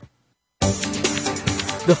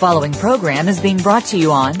The following program is being brought to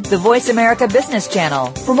you on the Voice America Business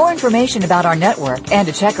Channel. For more information about our network and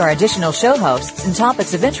to check our additional show hosts and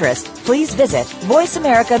topics of interest, please visit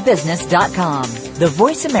voiceamericabusiness.com. The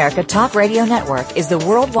Voice America Talk Radio Network is the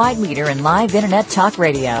worldwide leader in live Internet talk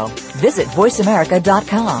radio. Visit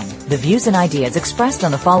voiceamerica.com. The views and ideas expressed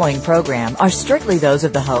on the following program are strictly those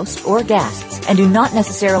of the host or guests and do not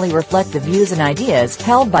necessarily reflect the views and ideas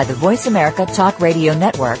held by the Voice America Talk Radio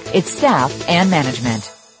Network, its staff, and management.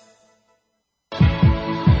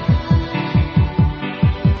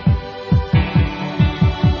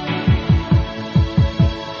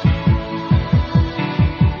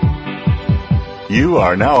 You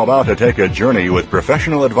are now about to take a journey with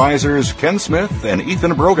professional advisors Ken Smith and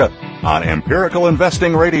Ethan Broga on Empirical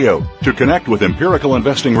Investing Radio. To connect with Empirical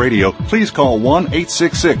Investing Radio, please call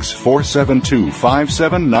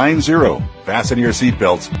 1-866-472-5790. Fasten your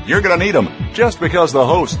seatbelts. You're going to need them. Just because the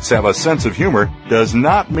hosts have a sense of humor does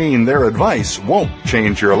not mean their advice won't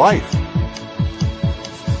change your life.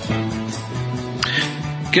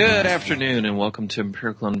 Good afternoon and welcome to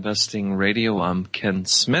Empirical Investing Radio. I'm Ken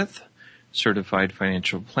Smith, certified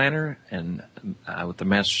financial planner and with a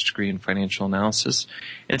master's degree in financial analysis,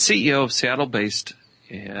 and CEO of Seattle-based,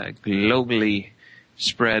 globally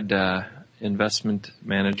spread investment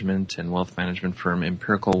management and wealth management firm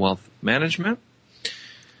Empirical Wealth Management.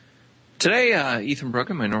 Today, Ethan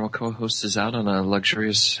Brogan, my normal co-host, is out on a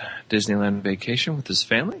luxurious Disneyland vacation with his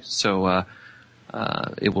family, so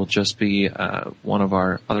it will just be one of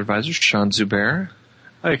our other advisors, Sean Zubair.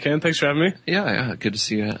 Hi, Ken. Thanks for having me. Yeah, good to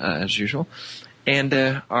see you as usual. And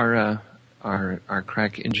our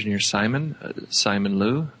crack engineer Simon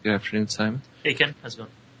Liu. Good afternoon, Simon. Hey, Ken. How's it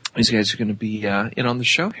going? These guys are going to be in on the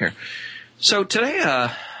show here. So today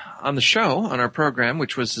on the show, on our program,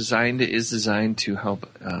 which is designed to help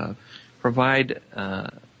provide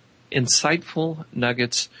insightful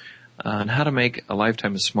nuggets on how to make a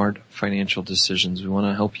lifetime of smart financial decisions. We want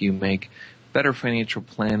to help you make better financial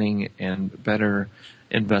planning and better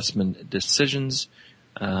investment decisions,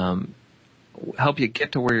 help you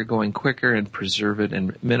get to where you're going quicker and preserve it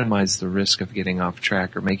and minimize the risk of getting off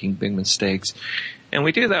track or making big mistakes. And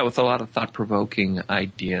we do that with a lot of thought-provoking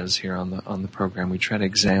ideas here on the program. We try to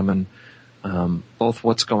examine both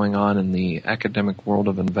what's going on in the academic world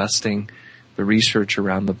of investing, the research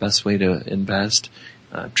around the best way to invest,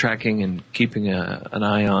 tracking and keeping an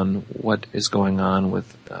eye on what is going on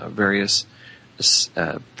with various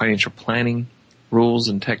financial planning rules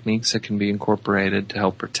and techniques that can be incorporated to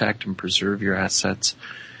help protect and preserve your assets.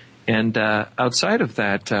 And outside of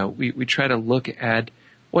that, we try to look at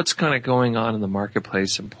what's kind of going on in the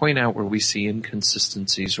marketplace and point out where we see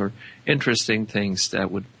inconsistencies or interesting things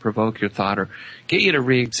that would provoke your thought or get you to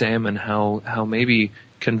re-examine how maybe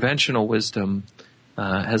conventional wisdom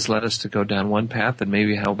has led us to go down one path, and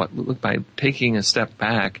maybe how by taking a step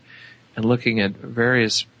back and looking at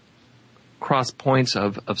various cross points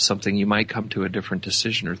of something, you might come to a different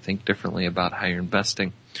decision or think differently about how you're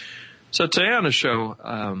investing. So today on the show,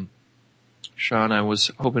 Sean, I was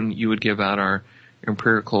hoping you would give out our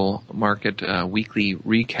empirical market weekly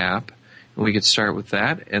recap, and we could start with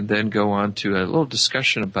that and then go on to a little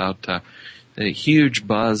discussion about the huge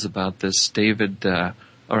buzz about this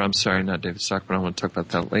not David Stockman, I want to talk about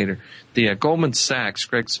that later. The Goldman Sachs,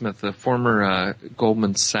 Greg Smith, the former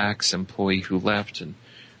Goldman Sachs employee who left and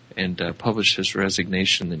published his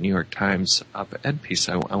resignation in the New York Times op-ed piece.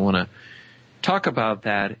 I want to talk about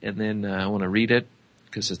that, and then I want to read it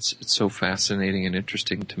because it's so fascinating and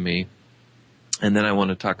interesting to me. And then I want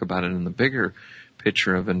to talk about it in the bigger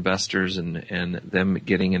picture of investors and them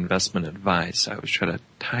getting investment advice. I always try to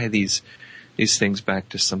tie these things back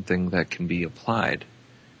to something that can be applied.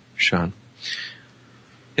 Sean,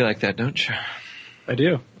 you like that, don't you? I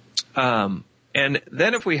do. And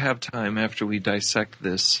then if we have time after we dissect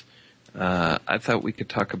this, I thought we could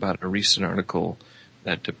talk about a recent article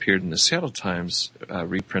that appeared in the Seattle Times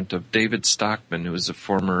reprint of David Stockman, who was a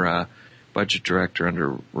former budget director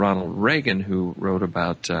under Ronald Reagan, who wrote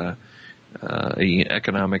about an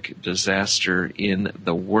economic disaster in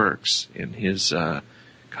the works in his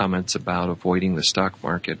comments about avoiding the stock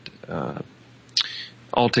market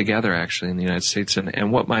altogether, actually, in the United States.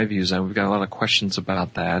 And what my views are, we've got a lot of questions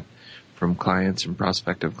about that from clients and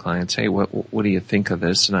prospective clients. Hey, what do you think of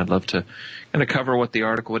this? And I'd love to kind of cover what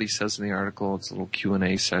he says in the article. It's a little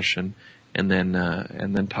Q&A session, and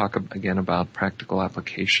then talk again about practical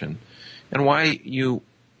application and why you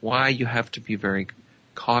have to be very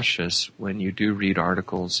cautious when you do read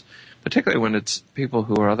articles, particularly when it's people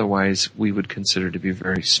who are otherwise we would consider to be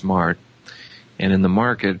very smart. And in the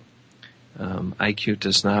market, IQ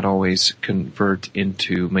does not always convert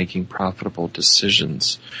into making profitable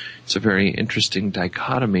decisions. It's a very interesting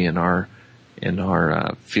dichotomy in our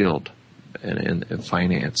field in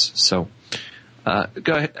finance. So, go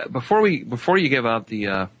ahead before you give out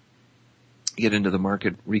the get into the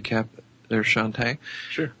market recap there, Shante.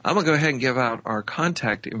 Sure. I'm gonna go ahead and give out our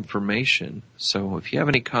contact information. So, if you have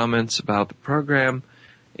any comments about the program,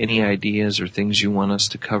 any ideas or things you want us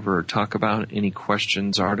to cover or talk about, any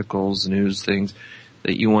questions, articles, news, things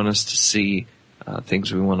that you want us to see,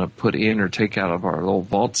 things we want to put in or take out of our little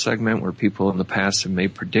vault segment where people in the past have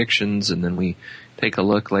made predictions and then we take a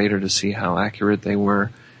look later to see how accurate they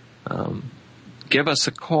were. Give us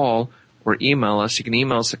a call or email us. You can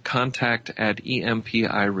email us at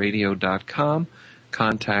contact@empiradio.com,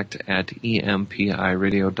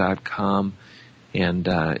 contact@empiradio.com. And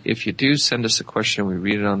if you do send us a question, we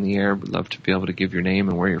read it on the air. We'd love to be able to give your name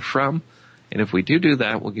and where you're from. And if we do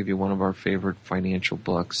that, we'll give you one of our favorite financial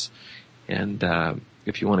books. And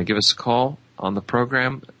if you want to give us a call on the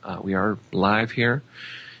program, we are live here.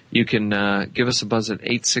 You can give us a buzz at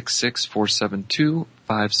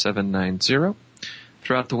 866-472-5790.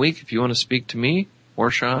 Throughout the week, if you want to speak to me or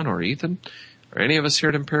Sean or Ethan or any of us here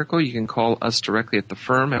at Empirical, you can call us directly at the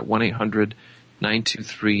firm at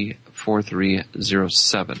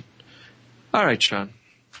 1-800-923-4307. All right, Sean.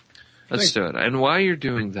 Let's do it. And while you're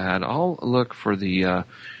doing that, I'll look for the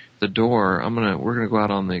door. We're gonna go out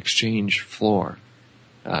on the exchange floor.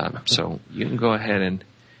 So you can go ahead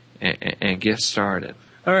and get started.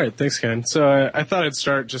 All right. Thanks, Ken. So I thought I'd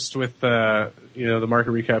start just with the market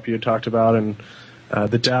recap you had talked about, and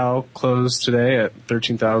the Dow closed today at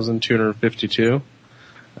 13,252,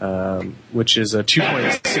 which is a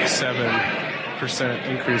 2.67%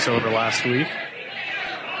 increase over last week.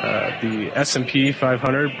 The S&P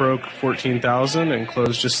 500 broke 14,000 and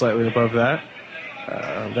closed just slightly above that.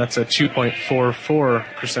 That's a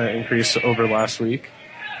 2.44% increase over last week.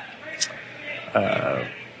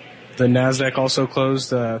 The NASDAQ also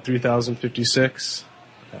closed 3,056,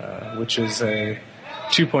 which is a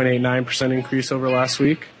 2.89% increase over last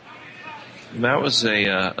week. That was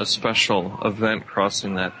a special event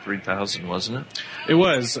crossing that 3,000, wasn't it? It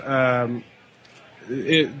was. The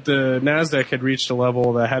NASDAQ had reached a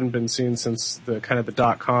level that hadn't been seen since the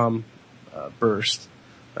dot-com burst.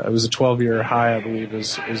 It was a 12-year high, I believe,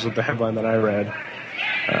 is what the headline that I read.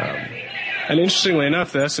 And interestingly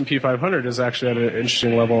enough, the S&P 500 is actually at an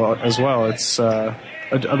interesting level as well. It's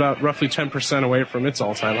about roughly 10% away from its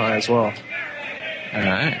all-time high as well. All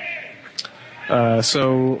right.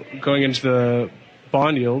 So going into the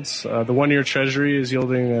bond yields, the 1-year Treasury is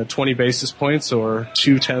yielding 20 basis points or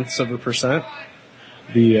 0.2%.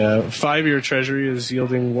 The 5-year Treasury is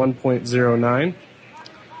yielding 1.09.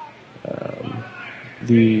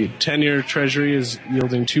 The 10-year Treasury is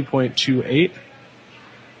yielding 2.28.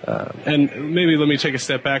 And maybe let me take a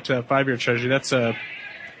step back to that 5-year Treasury. That's a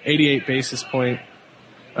 88 basis point.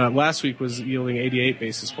 Last week was yielding 88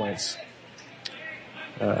 basis points.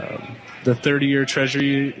 The 30-year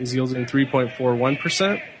Treasury is yielding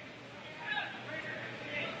 3.41%.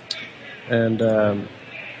 And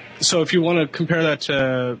so if you want to compare that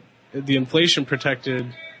to the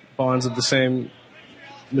inflation-protected bonds of the same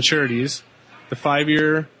maturities, the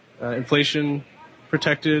 5-year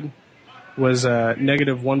inflation-protected was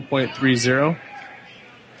negative 1.30.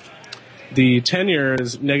 The 10-year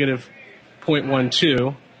is negative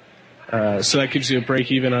 0.12. So that gives you a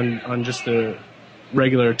break even on just the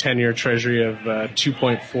regular 10-year Treasury of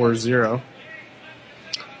 2.40.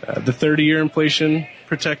 The 30-year inflation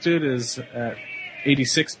protected is at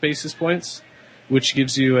 86 basis points, which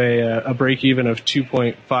gives you a break even of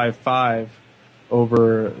 2.55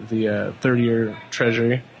 over the 30-year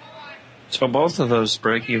Treasury. So both of those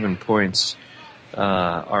break-even points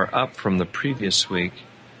are up from the previous week,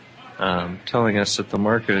 telling us that the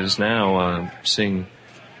market is now seeing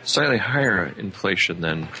slightly higher inflation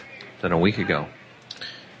than a week ago.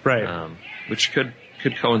 Right. Which could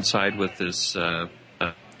coincide with this 7-day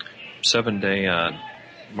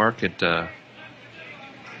market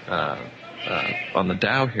on the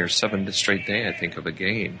Dow here, 7 straight day, I think, of a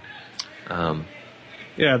gain.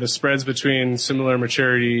 Yeah, the spreads between similar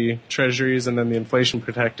maturity treasuries and then the inflation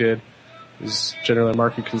protected is generally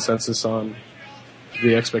market consensus on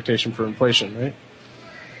the expectation for inflation, right?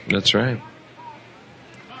 That's right.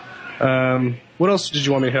 What else did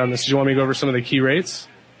you want me to hit on this? Did you want me to go over some of the key rates?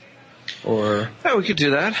 Or yeah, we could do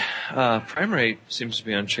that. Prime rate seems to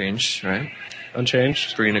be unchanged, right?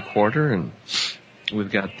 Unchanged? 3.25, and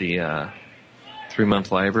we've got the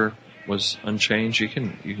 3-month LIBOR was unchanged. You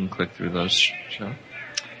can click through those, Sean.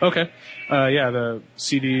 Okay. Yeah, the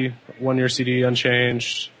CD, 1-year CD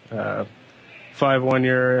unchanged. 2.85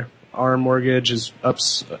 1-year. Our mortgage is up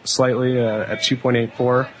slightly at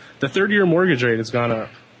 2.84. The 30-year mortgage rate has gone up.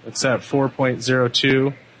 It's at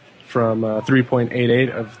 4.02 from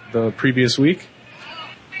 3.88 of the previous week.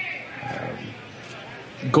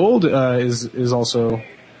 Gold is also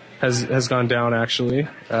has gone down actually.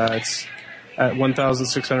 It's at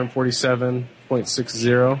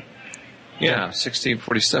 1,647.60. Yeah,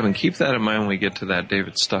 1647. Keep that in mind when we get to that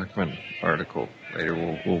David Stockman article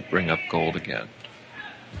later. We'll bring up gold again.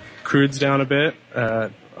 Crude's down a bit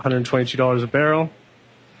at $122 a barrel.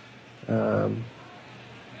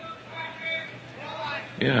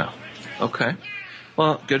 Yeah. Okay.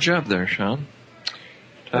 Well, good job there, Sean.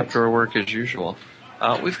 Top drawer work as usual.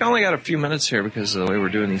 We've only got a few minutes here because of the way we're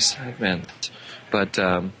doing these segments, but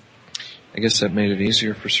I guess that made it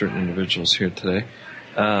easier for certain individuals here today.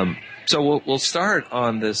 So we'll start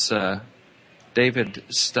on this not David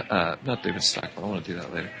Stockman. I want to do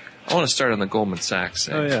that later. I want to start on the Goldman Sachs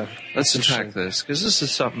thing. Oh yeah, let's attack this because this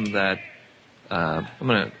is something that I'm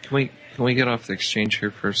gonna. Can we get off the exchange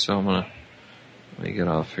here first? So let me get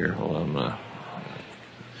off here. Hold on. All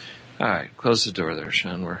right, close the door there,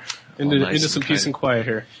 Sean. We're into some peace and quiet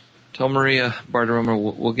here. Tell Maria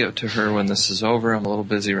Bartiromo we'll get to her when this is over. I'm a little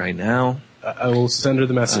busy right now. I will send her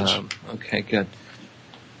the message. Okay, good.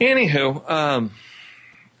 Anywho,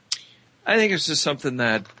 I think it's just something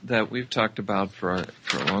that we've talked about for a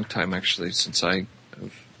long time, actually, since I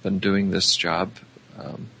have been doing this job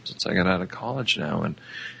since I got out of college now, and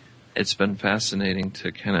it's been fascinating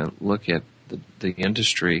to kind of look at the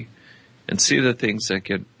industry and see the things that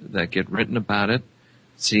get written about it,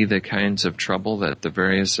 see the kinds of trouble that the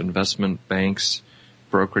various investment banks,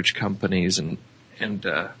 brokerage companies, and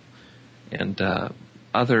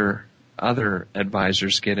other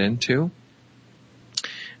advisors get into.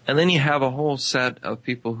 And then you have a whole set of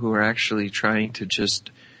people who are actually trying to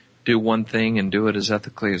just do one thing and do it as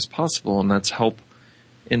ethically as possible, and that's help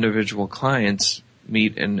individual clients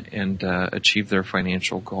meet and achieve their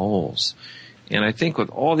financial goals. And I think with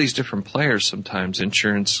all these different players, sometimes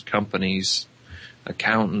insurance companies,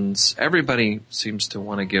 accountants, everybody seems to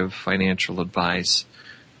want to give financial advice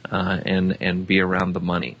and be around the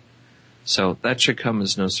money. So that should come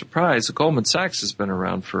as no surprise. Goldman Sachs has been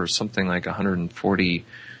around for something like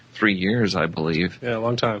 143 years, I believe. Yeah, a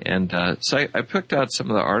long time. And so I picked out some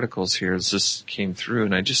of the articles here as this came through,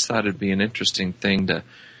 and I just thought it'd be an interesting thing to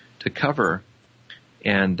cover.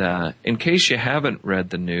 And in case you haven't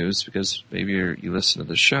read the news, because maybe you listen to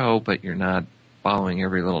the show, but you're not following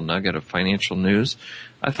every little nugget of financial news,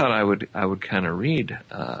 I thought I would kind of read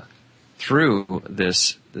through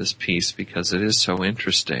this piece because it is so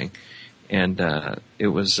interesting. And it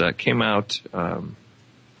was came out. Let's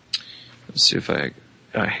see if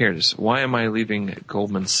here it is. Why am I leaving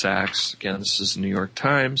Goldman Sachs? Again, this is the New York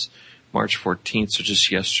Times, March 14th, so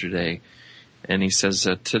just yesterday. And he says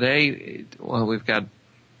that today, well, we've got a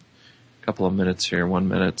couple of minutes here, 1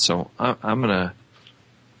 minute. So I'm going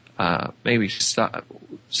to maybe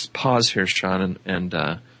pause here, Sean, and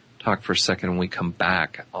talk for a second. When we come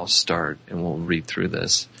back, I'll start and we'll read through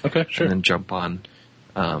this. Okay, sure. And then jump on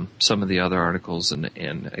some of the other articles.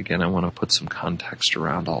 And again, I want to put some context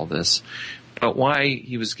around all this. But why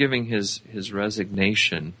he was giving his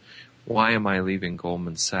resignation, why am I leaving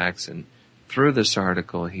Goldman Sachs? And through this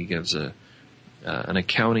article, he gives an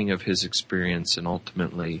accounting of his experience and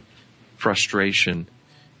ultimately frustration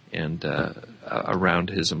and around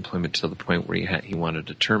his employment to the point where he wanted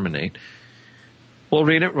to terminate. We'll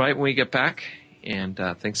read it right when we get back. And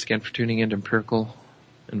thanks again for tuning in to Empirical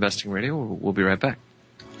Investing Radio. We'll be right back.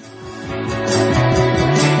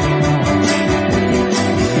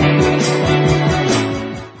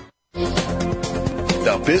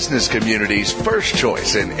 The business community's first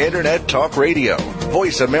choice in Internet Talk Radio.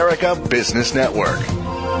 Voice America Business Network.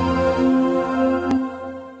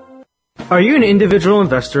 Are you an individual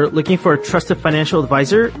investor looking for a trusted financial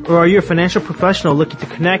advisor? Or are you a financial professional looking to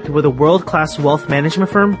connect with a world-class wealth management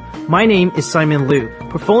firm? My name is Simon Liu,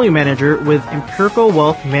 Portfolio Manager with Empirical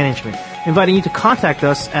Wealth Management, inviting you to contact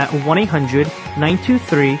us at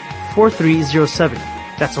 1-800-923-4307.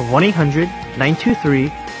 That's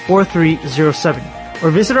 1-800-923-4307. Or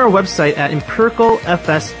visit our website at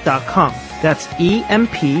empiricalfs.com. That's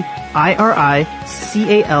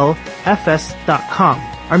EMPIRICALFS.com.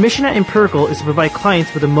 Our mission at Empirical is to provide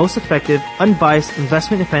clients with the most effective, unbiased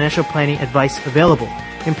investment and financial planning advice available.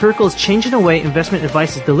 Empirical is changing the way investment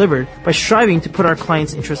advice is delivered by striving to put our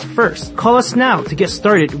clients' interests first. Call us now to get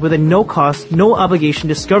started with a no-cost, no-obligation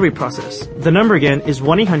discovery process. The number again is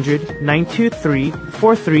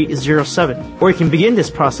 1-800-923-4307. Or you can begin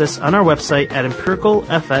this process on our website at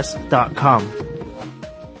empiricalfs.com.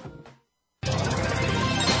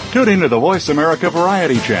 Tune into the Voice America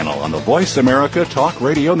Variety channel on the Voice America Talk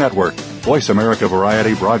Radio Network. Voice America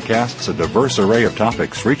Variety broadcasts a diverse array of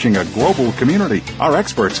topics reaching a global community. Our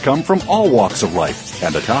experts come from all walks of life,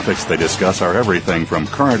 and the topics they discuss are everything from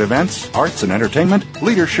current events, arts and entertainment,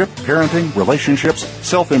 leadership, parenting, relationships,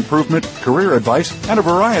 self-improvement, career advice, and a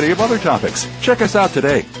variety of other topics. Check us out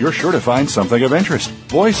today. You're sure to find something of interest.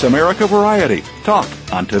 Voice America Variety. Talk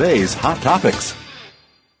on today's hot topics.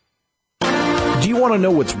 Do you want to know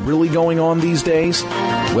what's really going on these days?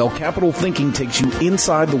 Well, Capital Thinking takes you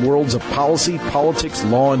inside the worlds of policy, politics,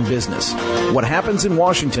 law, and business. What happens in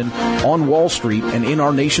Washington, on Wall Street, and in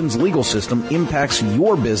our nation's legal system impacts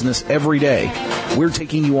your business every day. We're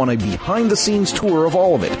taking you on a behind-the-scenes tour of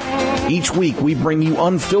all of it. Each week, we bring you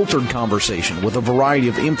unfiltered conversation with a variety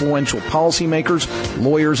of influential policymakers,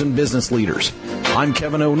 lawyers, and business leaders. I'm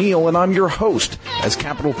Kevin O'Neill, and I'm your host as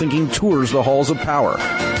Capital Thinking tours the halls of power.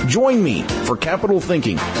 Join me for Capital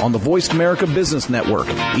Thinking on the Voice America Business Network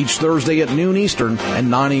each Thursday at noon Eastern and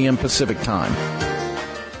 9 a.m. Pacific Time.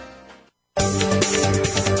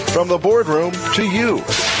 From the boardroom to you,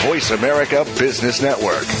 Voice America Business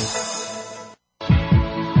Network.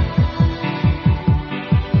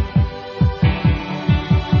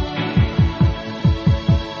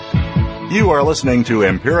 You are listening to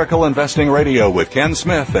Empirical Investing Radio with Ken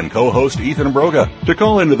Smith and co-host Ethan Broga. To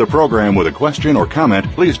call into the program with a question or comment,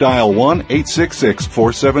 please dial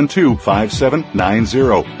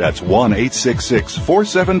 1-866-472-5790. That's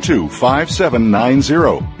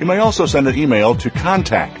 1-866-472-5790. You may also send an email to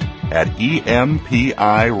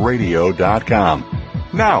contact@empiradio.com.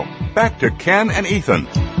 Now, back to Ken and Ethan.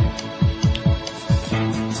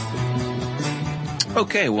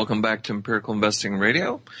 Okay, welcome back to Empirical Investing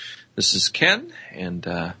Radio. This is Ken, and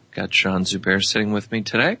got Sean Zubair sitting with me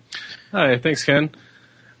today. Hi, thanks, Ken.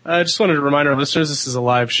 I just wanted to remind our listeners this is a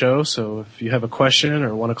live show, so if you have a question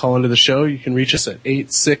or want to call into the show, you can reach us at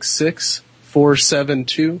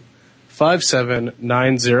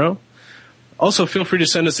 866-472-5790. Also, feel free to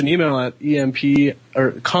send us an email at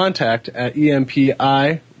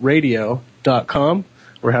contact@empiradio.com.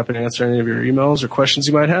 We're happy to answer any of your emails or questions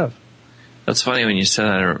you might have. That's funny when you said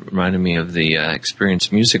that. It reminded me of the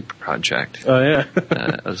Experience Music Project. Oh, yeah.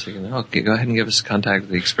 I was thinking, okay, go ahead and give us a contact with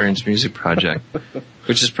the Experience Music Project,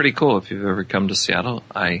 which is pretty cool. If you've ever come to Seattle,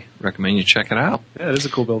 I recommend you check it out. Yeah, it is a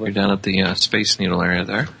cool building. You're down at the Space Needle area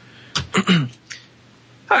there. All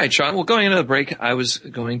right, Sean. Well, going into the break, I was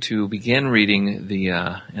going to begin reading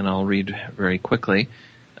and I'll read very quickly,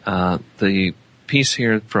 the piece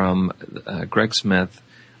here from Greg Smith,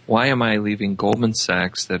 Why Am I Leaving Goldman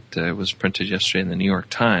Sachs, that was printed yesterday in the New York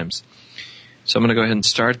Times. So I'm going to go ahead and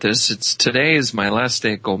start this. Today is my last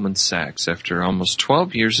day at Goldman Sachs after almost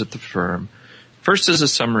 12 years at the firm. First as a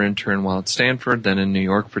summer intern while at Stanford, then in New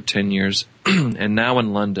York for 10 years, and now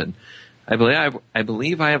in London. I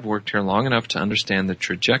believe I have worked here long enough to understand the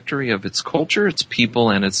trajectory of its culture, its people,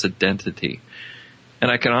 and its identity.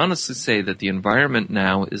 And I can honestly say that the environment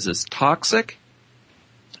now is as toxic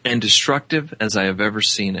and destructive as I have ever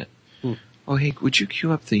seen it. Oh, hey, would you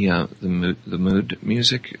cue up the mood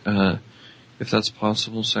music, if that's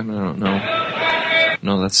possible, Simon? I don't know.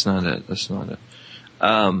 No, that's not it.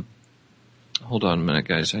 Hold on a minute,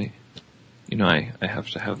 guys. I have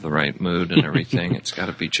to have the right mood and everything. It's got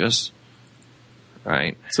to be just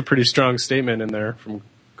right. It's a pretty strong statement in there from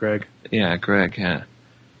Greg. Yeah, Greg. Yeah.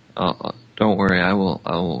 Don't worry. I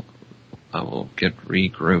will get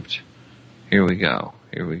regrouped. Here we go.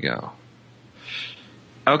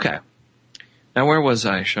 Okay. Now, where was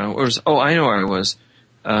I, Sean? I know where I was.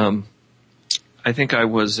 I think I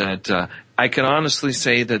was at, I can honestly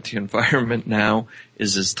say that the environment now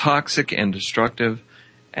is as toxic and destructive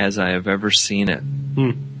as I have ever seen it.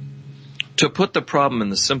 To put the problem in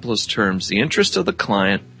the simplest terms, the interest of the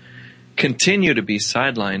client continue to be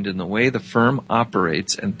sidelined in the way the firm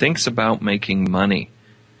operates and thinks about making money.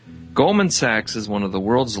 Goldman Sachs is one of the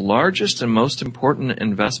world's largest and most important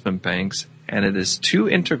investment banks, and it is too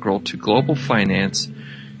integral to global finance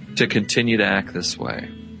to continue to act this way.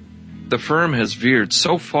 The firm has veered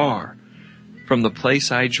so far from the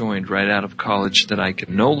place I joined right out of college that I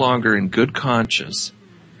can no longer in good conscience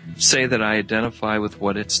say that I identify with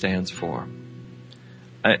what it stands for.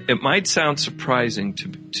 It might sound surprising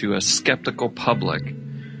to a skeptical public,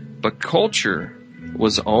 but culture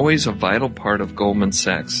was always a vital part of Goldman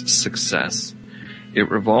Sachs' success. It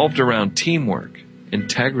revolved around teamwork,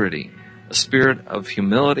 integrity, a spirit of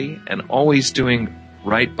humility, and always doing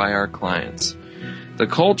right by our clients. The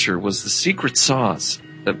culture was the secret sauce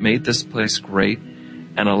that made this place great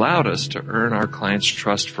and allowed us to earn our clients'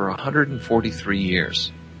 trust for 143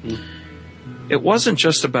 years. It wasn't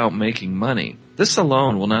just about making money. This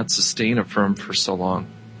alone will not sustain a firm for so long.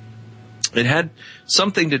 It had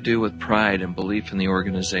something to do with pride and belief in the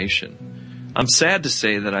organization. I'm sad to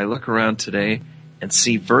say that I look around today and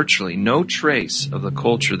see virtually no trace of the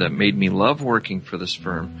culture that made me love working for this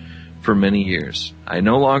firm for many years. I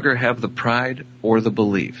no longer have the pride or the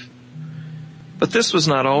belief. But this was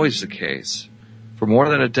not always the case. For more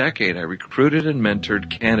than a decade, I recruited and mentored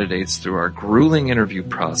candidates through our grueling interview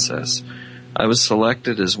process. I was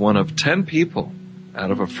selected as one of 10 people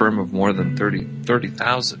out of a firm of more than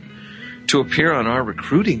 30,000 to appear on our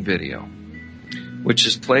recruiting video, which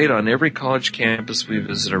is played on every college campus we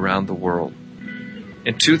visit around the world.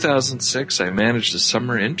 In 2006, I managed a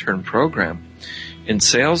summer intern program in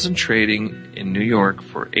sales and trading in New York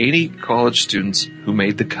for 80 college students who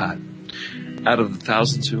made the cut out of the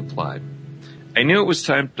thousands who applied. I knew it was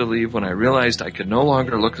time to leave when I realized I could no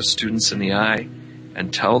longer look the students in the eye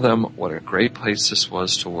and tell them what a great place this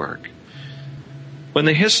was to work. When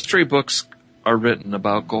the history books are written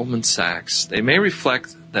about Goldman Sachs, they may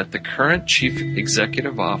reflect that the current chief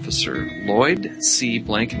executive officer, Lloyd C.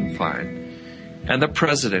 Blankenfein, and the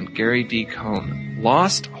president, Gary D. Cohn,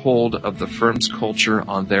 lost hold of the firm's culture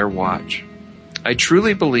on their watch. I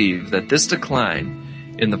truly believe that this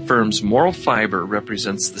decline in the firm's moral fiber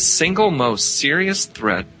represents the single most serious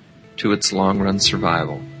threat to its long-run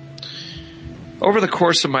survival. Over the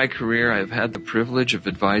course of my career, I have had the privilege of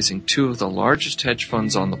advising 2 of the largest hedge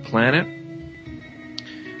funds on the planet,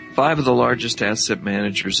 5 of the largest asset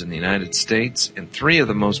managers in the United States, and 3 of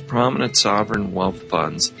the most prominent sovereign wealth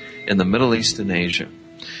funds in the Middle East and Asia.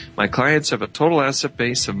 My clients have a total asset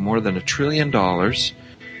base of more than $1 trillion.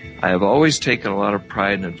 I have always taken a lot of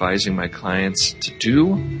pride in advising my clients to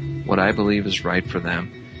do what I believe is right for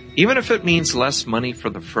them, even if it means less money for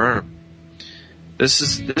the firm.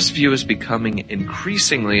 This view is becoming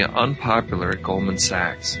increasingly unpopular at Goldman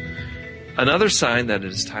Sachs. Another sign that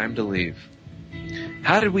it is time to leave.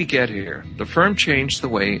 How did we get here? The firm changed the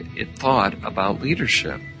way it thought about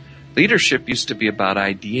leadership. Leadership used to be about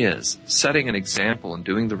ideas, setting an example, and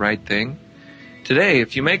doing the right thing. Today,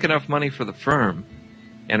 if you make enough money for the firm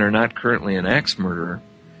and are not currently an axe murderer,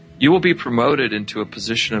 you will be promoted into a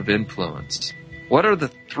position of influence. What are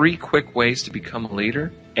the 3 quick ways to become a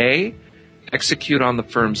leader? A, execute on the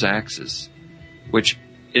firm's axis, which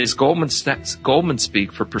is Goldman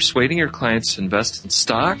speak for persuading your clients to invest in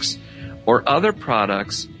stocks or other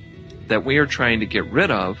products that we are trying to get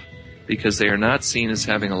rid of because they are not seen as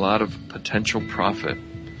having a lot of potential profit.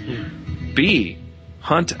 B,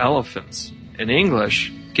 hunt elephants. In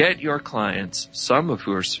English, get your clients, some of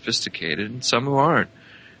who are sophisticated and some who aren't,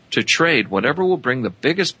 to trade whatever will bring the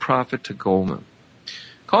biggest profit to Goldman.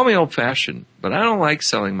 Call me old-fashioned, but I don't like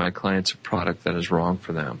selling my clients a product that is wrong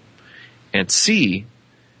for them. And C,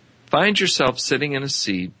 find yourself sitting in a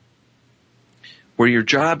seat where your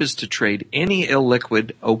job is to trade any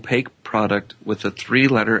illiquid, opaque product with a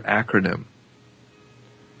 3-letter acronym.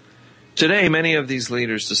 Today, many of these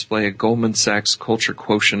leaders display a Goldman Sachs culture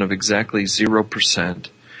quotient of exactly 0%.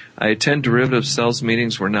 I attend derivative sales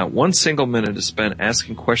meetings where not one single minute is spent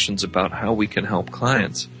asking questions about how we can help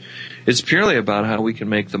clients. It's purely about how we can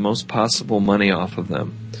make the most possible money off of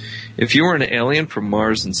them. If you were an alien from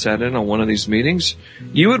Mars and sat in on one of these meetings,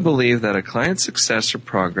 you would believe that a client's success or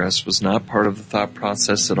progress was not part of the thought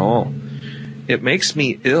process at all. It makes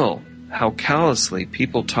me ill how callously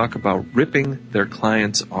people talk about ripping their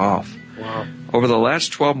clients off. Wow. Over the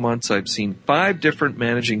last 12 months, I've seen 5 different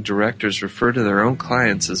managing directors refer to their own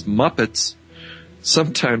clients as Muppets,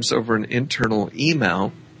 sometimes over an internal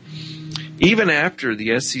email. Even after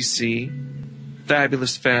the SEC,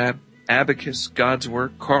 Fabulous Fab, Abacus, God's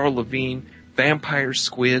Work, Carl Levine, Vampire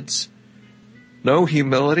Squids. No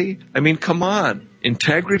humility? I mean, come on.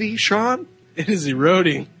 Integrity, Sean? It is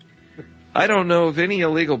eroding. I don't know of any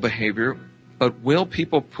illegal behavior, but will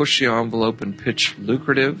people push the envelope and pitch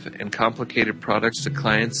lucrative and complicated products to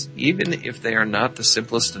clients, even if they are not the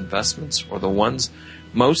simplest investments or the ones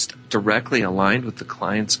most directly aligned with the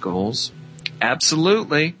client's goals?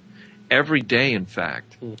 Absolutely. Every day, in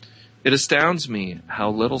fact. It astounds me how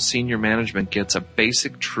little senior management gets a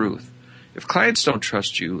basic truth. If clients don't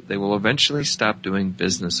trust you, they will eventually stop doing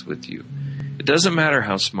business with you. It doesn't matter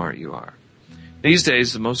how smart you are. These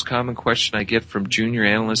days, the most common question I get from junior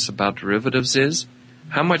analysts about derivatives is,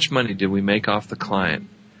 how much money did we make off the client?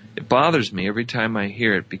 It bothers me every time I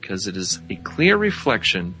hear it because it is a clear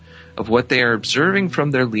reflection of what they are observing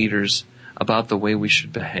from their leaders about the way we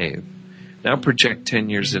should behave. Now project 10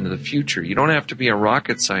 years into the future. You don't have to be a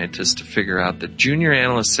rocket scientist to figure out that junior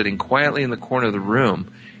analysts sitting quietly in the corner of the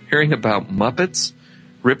room, hearing about Muppets,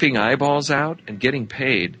 ripping eyeballs out, and getting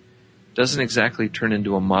paid, doesn't exactly turn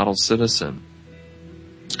into a model citizen.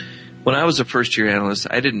 When I was a first-year analyst,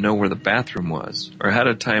 I didn't know where the bathroom was or how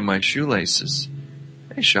to tie my shoelaces.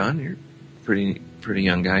 Hey, Sean, you're a pretty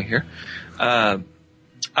young guy here.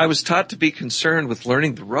 I was taught to be concerned with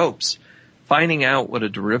learning the ropes, finding out what a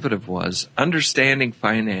derivative was, understanding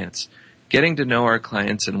finance, getting to know our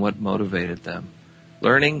clients and what motivated them,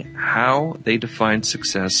 learning how they defined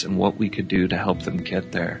success and what we could do to help them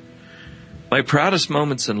get there. My proudest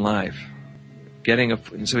moments in life,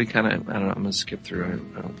 so we kind of, I don't know, I'm going to skip through.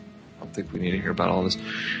 I don't think we need to hear about all this.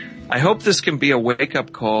 I hope this can be a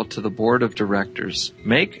wake-up call to the board of directors.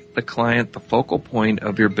 Make the client the focal point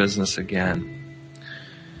of your business again.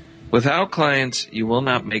 Without clients, you will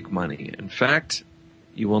not make money. In fact,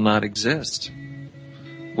 you will not exist.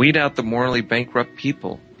 Weed out the morally bankrupt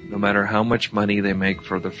people, no matter how much money they make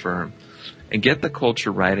for the firm, and get the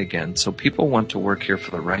culture right again so people want to work here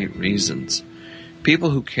for the right reasons. People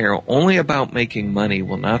who care only about making money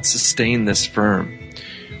will not sustain this firm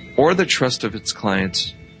or the trust of its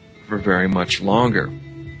clients for very much longer.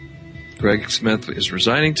 Greg Smith is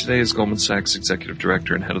resigning today as Goldman Sachs Executive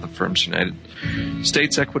Director and head of the firm's United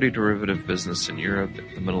States equity derivative business in Europe,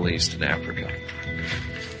 the Middle East, and Africa.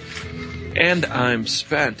 And I'm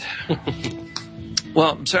spent.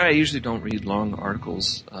 Well, I'm sorry, I usually don't read long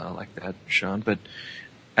articles like that, Sean, but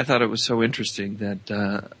I thought it was so interesting that,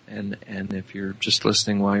 and if you're just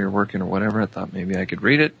listening while you're working or whatever, I thought maybe I could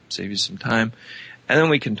read it, save you some time, and then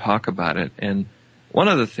we can talk about it. And one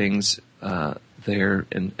of the things there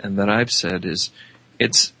and that I've said is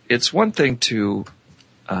it's one thing to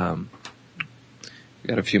we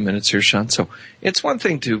got a few minutes here, Sean. So it's one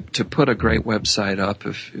thing to put a great website up.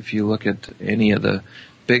 If you look at any of the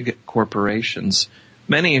big corporations,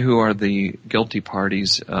 many who are the guilty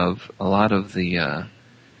parties of a lot of the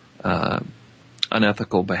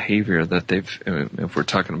unethical behavior that they've, if we're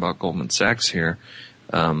talking about Goldman Sachs here,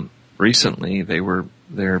 recently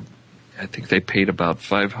I think they paid about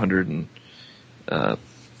 $50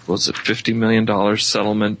 million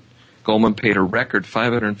settlement. Goldman paid a record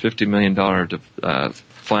 $550 million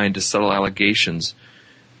fine to settle allegations.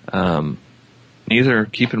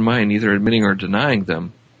 Keep in mind, neither admitting or denying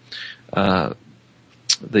them. The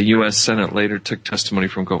U.S. Senate later took testimony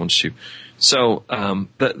from Goldman's chief. So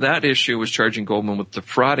that issue was charging Goldman with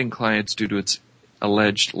defrauding clients due to its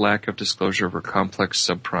alleged lack of disclosure of a complex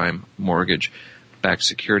subprime mortgage-backed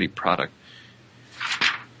security product.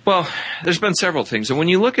 Well, there's been several things. And when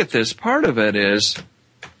you look at this, part of it is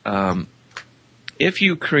if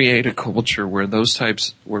you create a culture where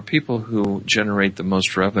where people who generate the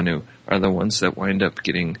most revenue are the ones that wind up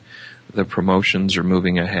getting the promotions or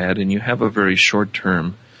moving ahead, and you have a very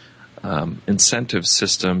short-term incentive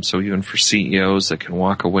system, so even for CEOs that can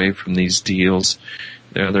walk away from these deals.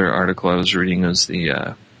 The other article I was reading was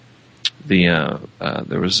there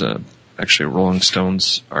was actually a Rolling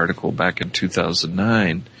Stones article back in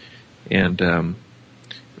 2009, and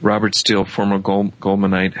Robert Steele, former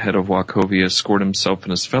Goldmanite head of Wachovia, scored himself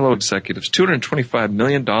and his fellow executives $225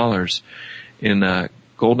 million in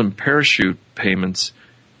golden parachute payments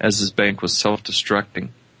as his bank was self-destructing.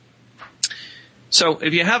 So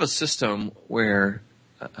if you have a system where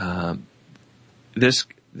there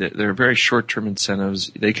are very short-term incentives,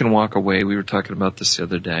 they can walk away. We were talking about this the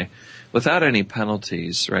other day, without any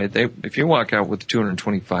penalties, right? If you walk out with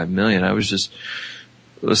 $225 million, I was just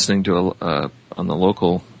listening to on the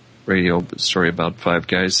local radio story about five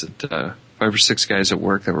or six guys at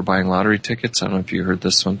work that were buying lottery tickets. I don't know if you heard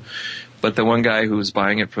this one, but the one guy who was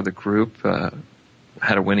buying it for the group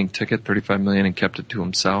had a winning ticket, $35 million, and kept it to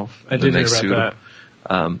himself. I did hear about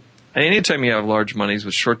that. And anytime you have large monies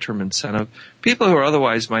with short-term incentive, people who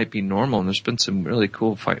otherwise might be normal, and there's been some really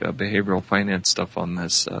cool behavioral finance stuff on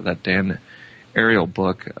this, that Dan Ariel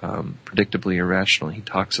book, Predictably Irrational. He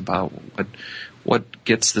talks about what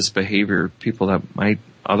gets this behavior, people that might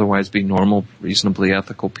otherwise be normal, reasonably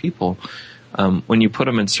ethical people, when you put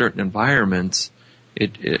them in certain environments,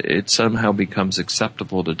 it somehow becomes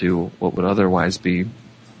acceptable to do what would otherwise be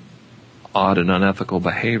odd and unethical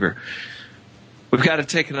behavior. We've got to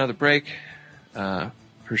take another break per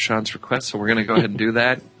Sean's request, so we're going to go ahead and do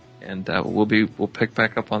that, and we'll pick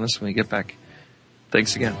back up on this when we get back.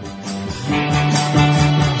 Thanks again.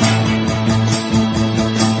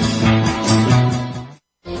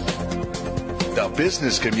 The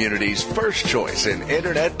business community's first choice in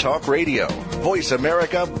Internet Talk Radio, Voice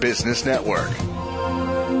America Business Network.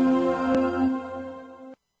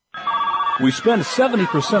 We spend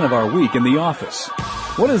 70% of our week in the office.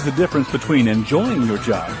 What is the difference between enjoying your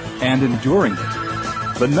job and enduring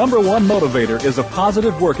it? The number one motivator is a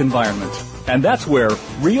positive work environment, and that's where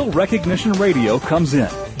Real Recognition Radio comes in.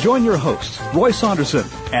 Join your hosts, Roy Saunderson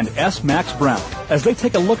and S. Max Brown, as they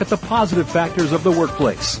take a look at the positive factors of the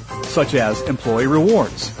workplace, such as employee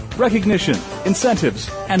rewards, recognition, incentives,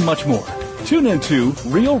 and much more. Tune into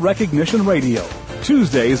Real Recognition Radio,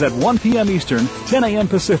 Tuesdays at 1 p.m. Eastern, 10 a.m.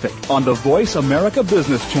 Pacific, on the Voice America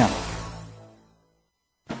Business Channel.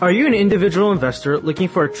 Are you an individual investor looking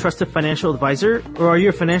for a trusted financial advisor, or are you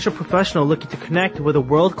a financial professional looking to connect with a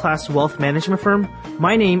world-class wealth management firm?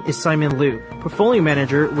 My name is Simon Liu, Portfolio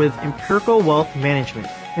Manager with Empirical Wealth Management,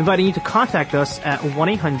 inviting you to contact us at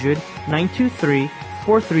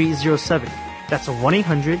 1-800-923-4307. That's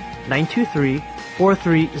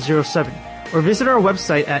 1-800-923-4307. Or visit our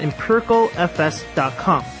website at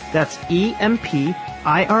empiricalfs.com. That's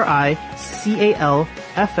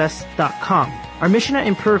EMPIRICALFS.com. Our mission at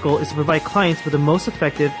Empirical is to provide clients with the most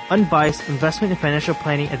effective, unbiased investment and financial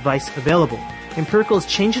planning advice available. Empirical is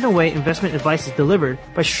changing the way investment advice is delivered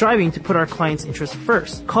by striving to put our clients' interests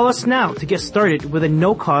first. Call us now to get started with a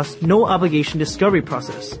no-cost, no-obligation discovery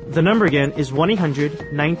process. The number again is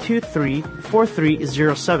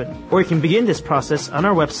 1-800-923-4307. Or you can begin this process on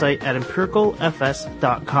our website at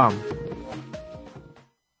empiricalfs.com.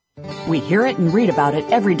 We hear it and read about it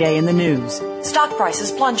every day in the news. Stock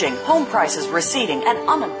prices plunging, home prices receding, and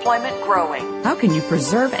unemployment growing. How can you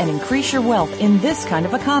preserve and increase your wealth in this kind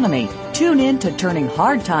of economy? Tune in to Turning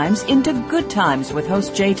Hard Times into Good Times with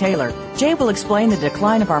host Jay Taylor. Jay will explain the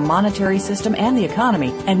decline of our monetary system and the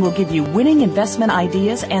economy, and will give you winning investment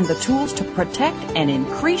ideas and the tools to protect and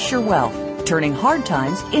increase your wealth. Turning Hard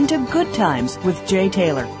Times into Good Times with Jay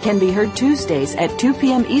Taylor can be heard Tuesdays at 2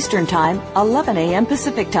 p.m. Eastern Time, 11 a.m.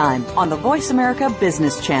 Pacific Time on the Voice America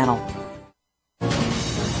Business Channel.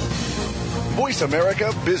 Voice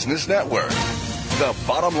America Business Network, the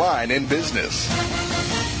bottom line in business.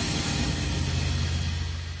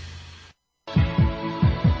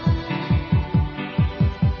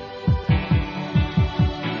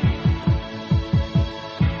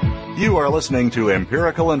 You are listening to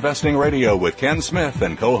Empirical Investing Radio with Ken Smith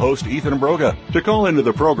and co-host Ethan Broga. To call into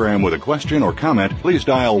the program with a question or comment, please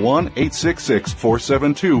dial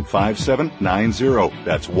 1-866-472-5790.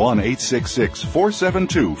 That's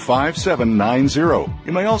 1-866-472-5790.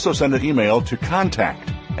 You may also send an email to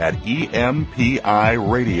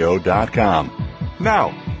contact@empiradio.com.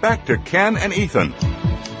 Now, back to Ken and Ethan.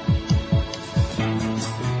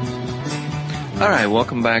 All right,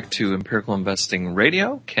 welcome back to Empirical Investing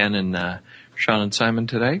Radio. Ken and Sean and Simon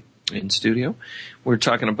today in studio. We're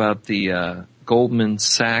talking about the Goldman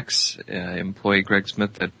Sachs employee Greg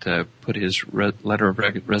Smith that put his letter of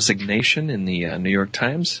resignation in the New York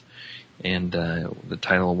Times. And the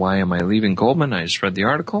title, Why Am I Leaving Goldman? I just read the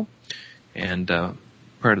article. And part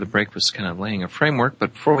of the break was kind of laying a framework.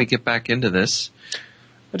 But before we get back into this,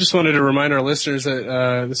 I just wanted to remind our listeners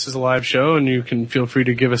that this is a live show, and you can feel free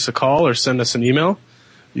to give us a call or send us an email.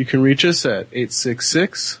 You can reach us at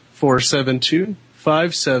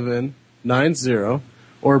 866-472-5790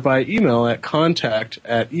 or by email at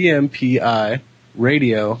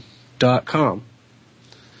contact@empiradio.com.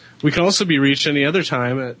 We can also be reached any other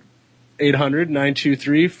time at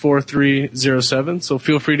 800-923-4307, so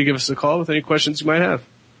feel free to give us a call with any questions you might have.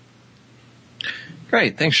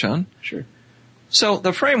 Great. Thanks, Sean. Sure. So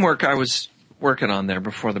the framework I was working on there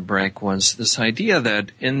before the break was this idea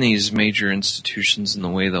that in these major institutions and the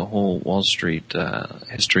way the whole Wall Street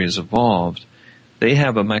history has evolved, they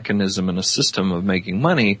have a mechanism and a system of making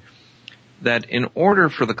money that in order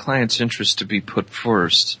for the client's interest to be put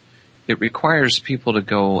first, it requires people to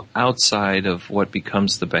go outside of what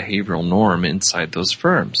becomes the behavioral norm inside those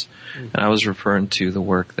firms. Mm-hmm. And I was referring to the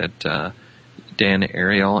work that Dan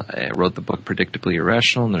Ariely wrote the book Predictably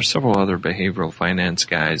Irrational, and there's several other behavioral finance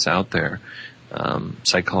guys out there,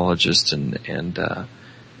 psychologists and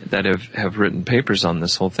that have written papers on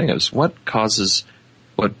this whole thing. It's what causes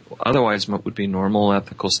what otherwise would be normal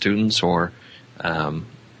ethical students or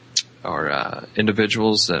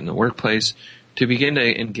individuals in the workplace to begin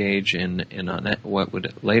to engage in what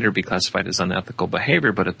would later be classified as unethical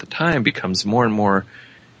behavior, but at the time becomes more and more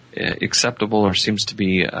acceptable or seems to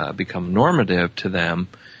be become normative to them,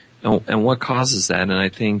 and what causes that. And I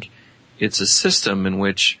think it's a system in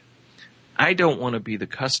which I don't want to be the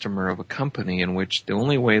customer of a company in which the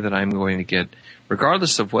only way that I'm going to get,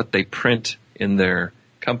 regardless of what they print in their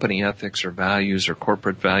company ethics or values or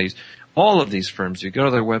corporate values, all of these firms, you go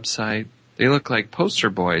to their website, they look like poster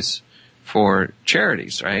boys for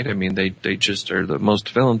charities, right? I mean, they just are the most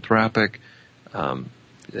philanthropic.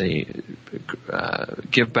 They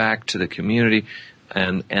give back to the community,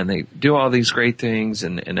 and they do all these great things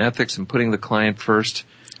and ethics and putting the client first.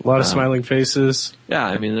 A lot of smiling faces. Yeah,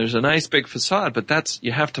 I mean, there's a nice big facade, but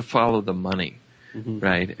you have to follow the money.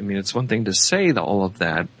 right? I mean, it's one thing to say all of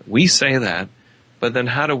that. We say that, but then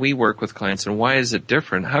how do we work with clients, and why is it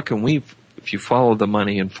different? How can we, if you follow the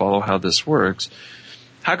money and follow how this works,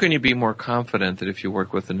 how can you be more confident that if you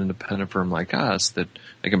work with an independent firm like us, that,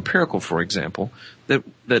 like Empirical, for example, that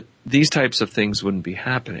these types of things wouldn't be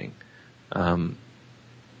happening?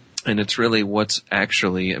 And it's really what's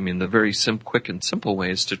actually, I mean, the very quick and simple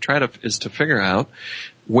way is to figure out,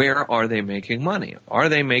 where are they making money? Are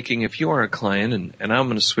they making, if you are a client, and I'm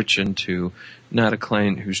going to switch into not a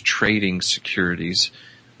client who's trading securities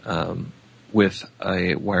with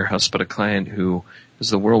a wirehouse, but a client who,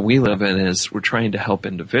 is the world we live in, is we're trying to help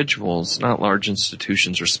individuals, not large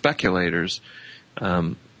institutions or speculators,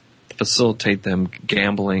 facilitate them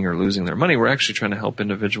gambling or losing their money. We're actually trying to help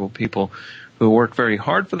individual people who work very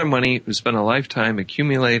hard for their money, who spend a lifetime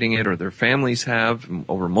accumulating it, or their families have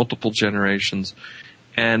over multiple generations,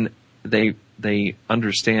 and they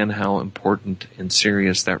understand how important and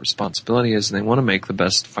serious that responsibility is, and they want to make the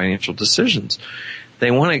best financial decisions.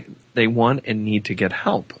 They want and need to get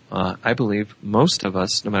help. I believe most of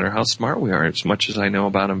us, no matter how smart we are, as much as I know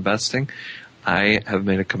about investing, I have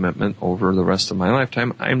made a commitment over the rest of my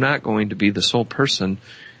lifetime. I'm not going to be the sole person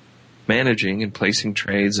managing and placing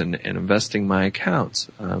trades and investing my accounts.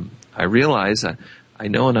 I realize that I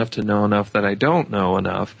know enough to know enough that I don't know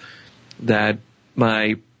enough, that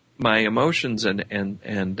my emotions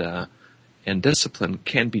and discipline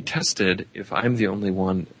can be tested if I'm the only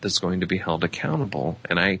one that's going to be held accountable.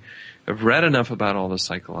 And I have read enough about all the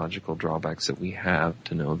psychological drawbacks that we have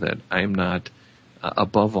to know that I'm not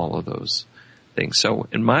above all of those things. So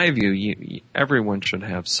in my view, everyone should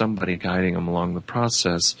have somebody guiding them along the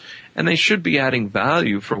process, and they should be adding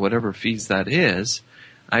value for whatever fees that is.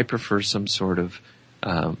 I prefer some sort of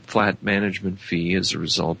flat management fee as a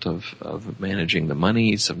result of managing the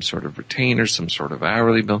money, some sort of retainer, some sort of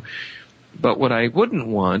hourly bill. But what I wouldn't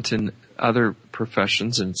want in other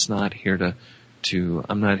professions, and it's not here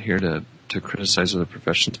I'm not here to criticize other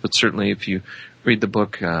professions, but certainly if you read the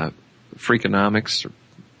book Freakonomics, or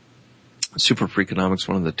Super Freakonomics,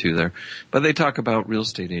 one of the two there, but they talk about real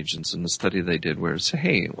estate agents and the study they did where it's,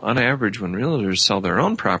 hey, on average when realtors sell their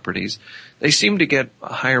own properties, they seem to get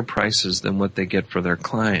higher prices than what they get for their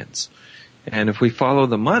clients. And if we follow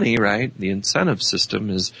the money, right, the incentive system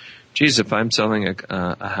is, geez, if I'm selling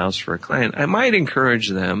a house for a client, I might encourage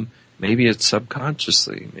them. Maybe it's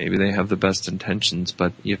subconsciously. Maybe they have the best intentions,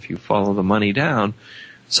 but if you follow the money down,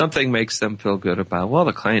 something makes them feel good about, well,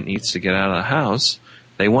 the client needs to get out of the house.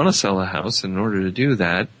 They want to sell a house. In order to do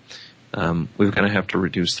that, we're going to have to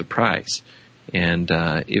reduce the price. And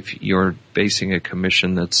if you're basing a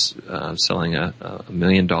commission that's selling a $1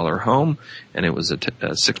 million home, and it was a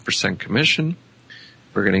 6% commission,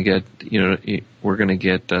 we're going to get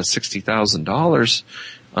 $60,000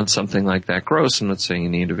 on something like that gross. I'm not saying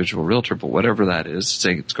any individual realtor, but whatever that is,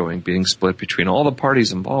 say it's being split between all the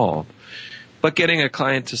parties involved. But getting a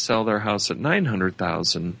client to sell their house at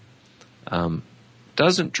 $900,000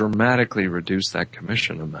 doesn't dramatically reduce that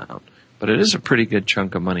commission amount, but it is a pretty good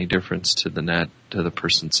chunk of money difference to the net to the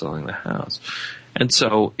person selling the house. And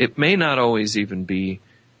so it may not always even be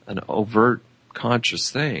an overt conscious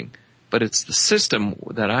thing, but it's the system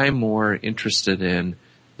that I'm more interested in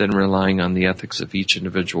than relying on the ethics of each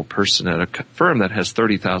individual person at a firm that has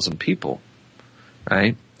 30,000 people,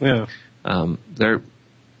 right? Yeah.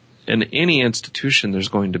 In any institution, there's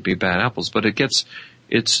going to be bad apples, but it's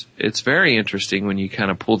very interesting when you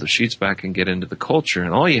kind of pull the sheets back and get into the culture,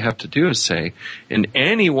 and all you have to do is say, in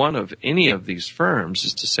any of these firms,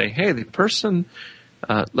 is to say, hey, the person,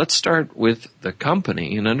 let's start with the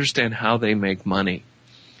company and understand how they make money.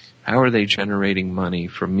 How are they generating money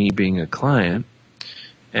from me being a client?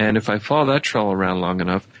 And if I follow that trail around long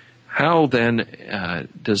enough, how then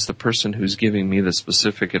does the person who's giving me the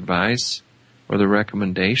specific advice or the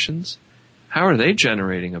recommendations, how are they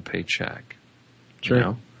generating a paycheck? Sure. You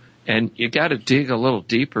know? And you got to dig a little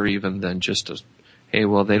deeper even than just hey,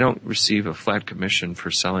 well, they don't receive a flat commission for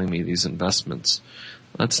selling me these investments.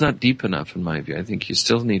 That's not deep enough in my view. I think you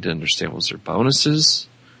still need to understand, was there bonuses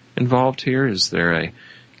involved here? Is there a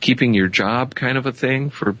keeping your job kind of a thing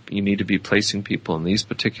for you need to be placing people in these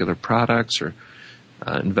particular products, or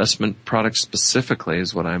investment products specifically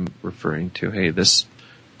is what I'm referring to. Hey, this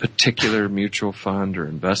particular mutual fund or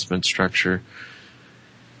investment structure,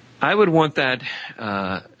 I would want that,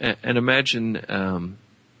 and imagine,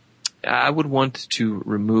 I would want to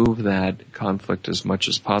remove that conflict as much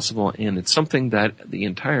as possible, and it's something that the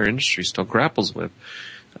entire industry still grapples with,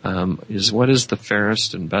 is what is the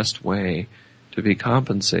fairest and best way to be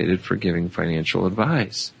compensated for giving financial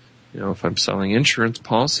advice? You know, if I'm selling insurance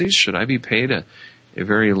policies, should I be paid a a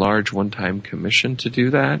very large one-time commission to do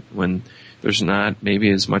that when there's not maybe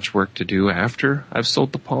as much work to do after I've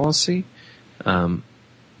sold the policy?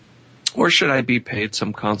 Or should I be paid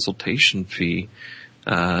some consultation fee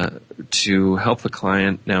to help the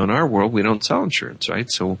client? Now, in our world, we don't sell insurance, right?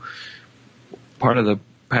 So part of the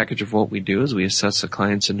package of what we do is we assess the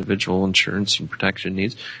client's individual insurance and protection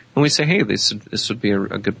needs, and we say, hey, this would be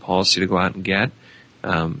a good policy to go out and get,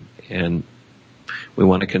 and we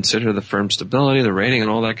want to consider the firm stability, the rating, and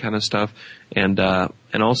all that kind of stuff, and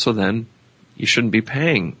also then you shouldn't be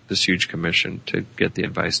paying this huge commission to get the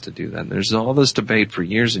advice to do that. And there's all this debate for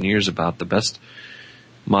years and years about the best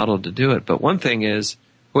model to do it. But one thing is,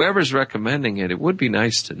 whoever's recommending it, it would be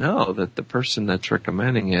nice to know that the person that's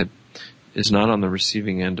recommending it is not on the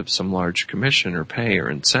receiving end of some large commission or pay or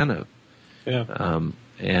incentive. Yeah.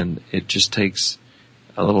 And it just takes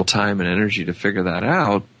a little time and energy to figure that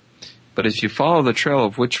out. But if you follow the trail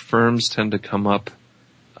of which firms tend to come up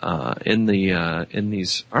in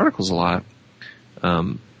these articles a lot,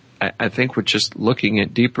 I think we're just looking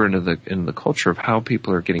at deeper into the culture of how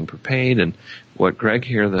people are getting paid, and what Greg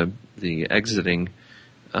here, the exiting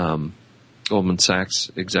Goldman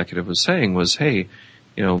Sachs executive, was saying was, hey,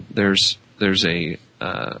 there's an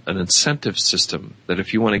incentive system that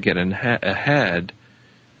if you want to get ahead,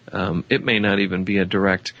 it may not even be a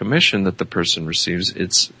direct commission that the person receives.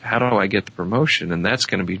 It's how do I get the promotion, and that's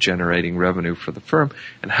going to be generating revenue for the firm.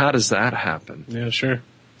 And how does that happen? Yeah, sure.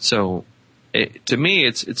 So, to me,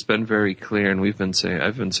 it's been very clear, and I've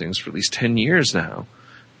been saying this for at least 10 years now,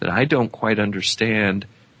 that I don't quite understand,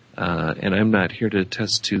 and I'm not here to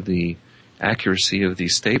attest to the accuracy of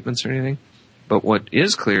these statements or anything. But what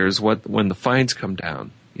is clear is when the fines come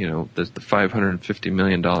down, the $550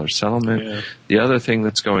 million settlement. Yeah. The other thing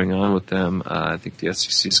that's going on with them, I think the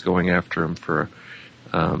SEC is going after them for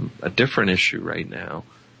a different issue right now.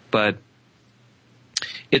 But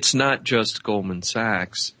it's not just Goldman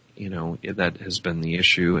Sachs, that has been the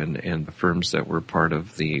issue, and the firms that were part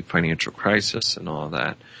of the financial crisis and all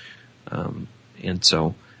that. And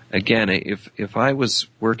so, again, if I was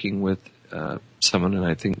working with someone, and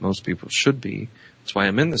I think most people should be, that's why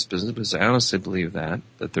I'm in this business, because I honestly believe that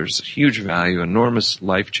there's a huge value, enormous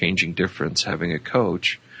life-changing difference having a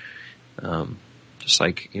coach. Just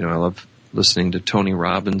like, I love listening to Tony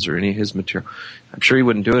Robbins or any of his material. I'm sure he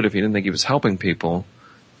wouldn't do it if he didn't think he was helping people,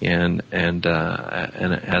 and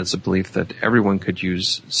has a belief that everyone could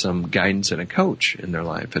use some guidance and a coach in their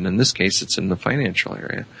life. And in this case, it's in the financial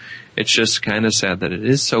area. It's just kind of sad that it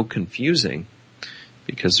is so confusing,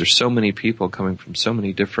 because there's so many people coming from so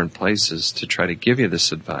many different places to try to give you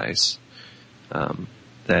this advice,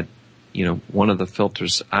 that, one of the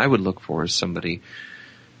filters I would look for is somebody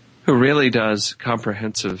who really does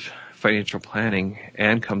comprehensive financial planning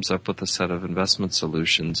and comes up with a set of investment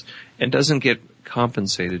solutions and doesn't get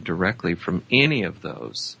compensated directly from any of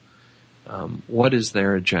those. What is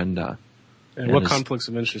their agenda? And what conflicts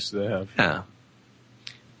of interest do they have? Yeah.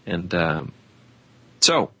 And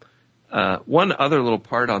so one other little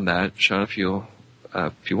part on that, Sean, if you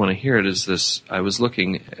want to hear it, is this. I was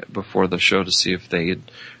looking before the show to see if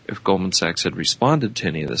Goldman Sachs had responded to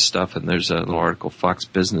any of this stuff, and there's a little article, Fox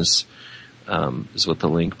Business is with the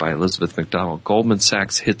link by Elizabeth McDonald. Goldman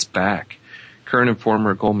Sachs hits back. Current and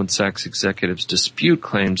former Goldman Sachs executives dispute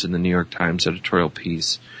claims in the New York Times editorial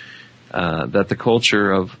piece that the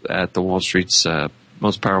culture at the Wall Street's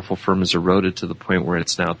most powerful firm is eroded to the point where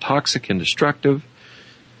it's now toxic and destructive,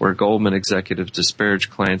 where Goldman executives disparage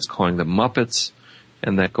clients, calling them Muppets,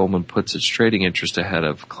 and that Goldman puts its trading interest ahead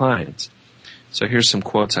of clients. So here's some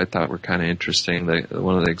quotes I thought were kind of interesting.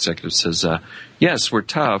 One of the executives says, yes, we're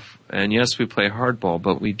tough, and yes, we play hardball,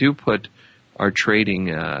 but we do put our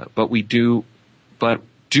trading, but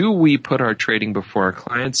do we put our trading before our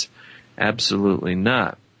clients? Absolutely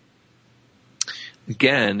not.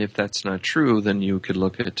 Again, if that's not true, then you could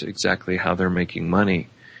look at exactly how they're making money.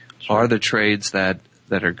 Sure. Are the trades that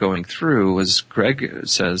are going through, as Greg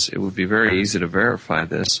says, it would be very easy to verify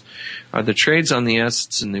this. Are the trades on the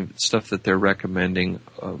assets and the stuff that they're recommending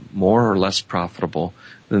more or less profitable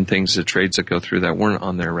than the trades that go through that weren't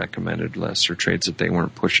on their recommended list, or trades that they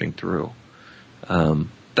weren't pushing through?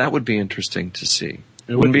 That would be interesting to see.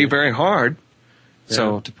 It wouldn't be very hard. Yeah.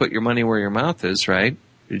 So to put your money where your mouth is, right?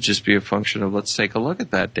 It'd just be a function of, let's take a look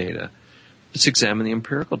at that data. Let's examine the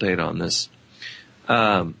empirical data on this.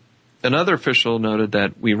 Another official noted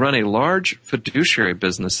that we run a large fiduciary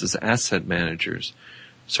business as asset managers,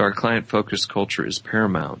 so our client-focused culture is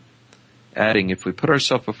paramount. Adding, if we put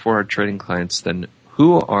ourselves before our trading clients, then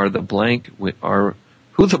who the blank are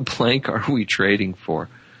we trading for?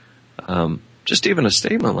 Just even a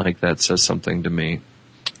statement like that says something to me.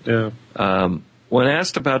 Yeah. When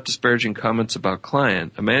asked about disparaging comments about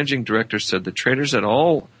client, a managing director said that traders at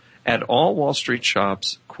all Wall Street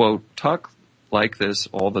shops, quote, talk like this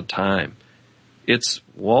all the time. It's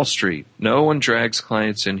Wall Street. No one drags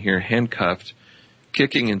clients in here handcuffed,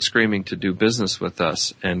 kicking and screaming to do business with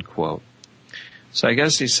us, end quote. So I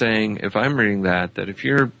guess he's saying, if I'm reading that if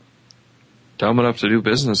you're dumb enough to do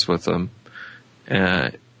business with them,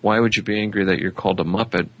 why would you be angry that you're called a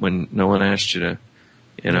Muppet when no one asked you to,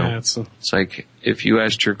 It's like if you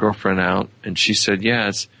asked your girlfriend out and she said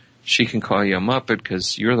yes, she can call you a Muppet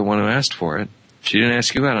because you're the one who asked for it. She didn't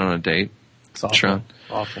ask you out on a date. It's awful. Sean.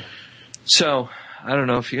 Awful. So, I don't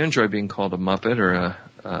know if you enjoy being called a Muppet or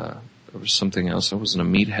or something else. It wasn't a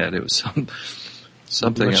meathead. It was something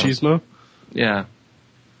Machismo? else. Yeah.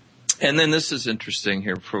 And then this is interesting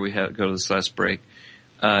here before we go to this last break.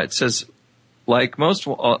 It says, like most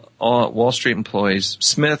Wall Street employees,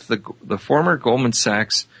 Smith, the former Goldman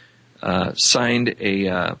Sachs, signed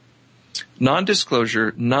a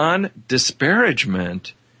non-disclosure,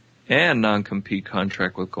 non-disparagement, and non-compete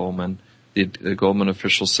contract with Goldman. The Goldman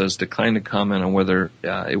official says declined to comment on whether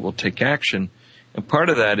it will take action. And part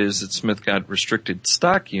of that is that Smith got restricted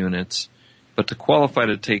stock units, but to qualify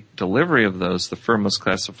to take delivery of those, the firm must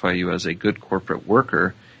classify you as a good corporate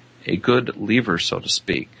worker, a good leaver, so to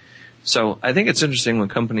speak. So I think it's interesting when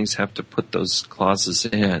companies have to put those clauses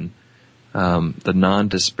in, the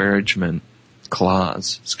non-disparagement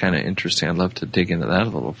clause. It's kind of interesting. I'd love to dig into that a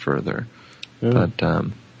little further. Yeah. But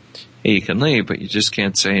hey, you can leave, but you just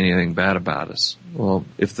can't say anything bad about us. Well,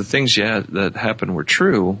 if the things that happened were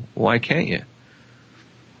true, why can't you?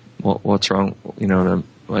 What's wrong? Yeah.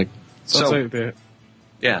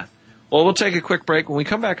 Well, we'll take a quick break. When we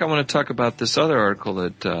come back, I want to talk about this other article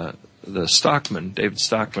that David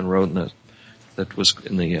Stockman wrote that was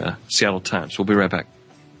in the Seattle Times. We'll be right back.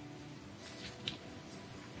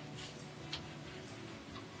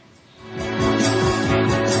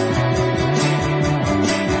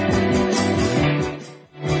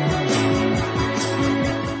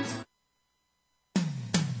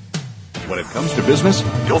 When it comes to business,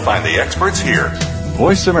 you'll find the experts here.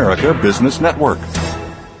 Voice America Business Network.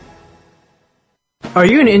 Are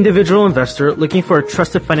you an individual investor looking for a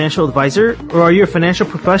trusted financial advisor, or are you a financial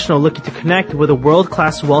professional looking to connect with a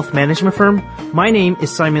world-class wealth management firm? My name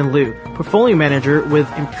is Simon Liu, portfolio manager with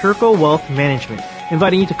Empirical Wealth Management,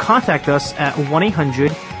 inviting you to contact us at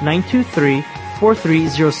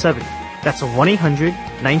 1-800-923-4307. That's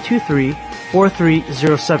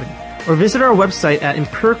 1-800-923-4307. Or visit our website at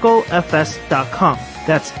empiricalfs.com.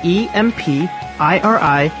 That's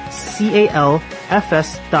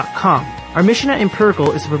EMPIRICALFS.com. Our mission at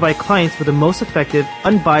Empirical is to provide clients with the most effective,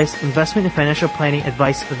 unbiased investment and financial planning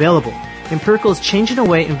advice available. Empirical is changing the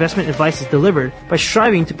way investment advice is delivered by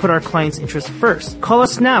striving to put our clients' interests first. Call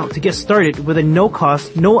us now to get started with a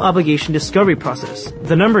no-cost, no-obligation discovery process.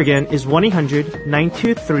 The number again is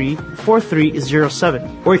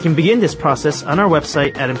 1-800-923-4307. Or you can begin this process on our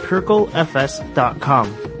website at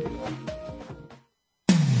empiricalfs.com.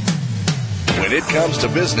 When it comes to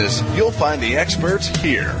business, you'll find the experts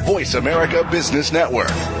here. Voice America Business Network.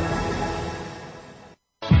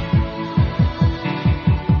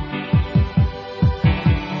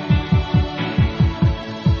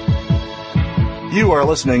 You are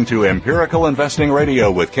listening to Empirical Investing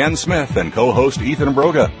Radio with Ken Smith and co-host Ethan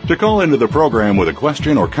Broga. To call into the program with a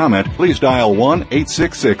question or comment, please dial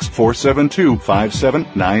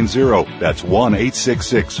 1-866-472-5790. That's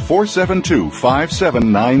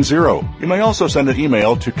 1-866-472-5790. You may also send an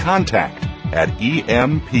email to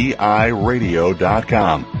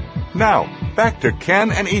contact@empiradio.com. Now, back to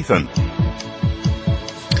Ken and Ethan.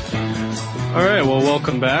 All right, well,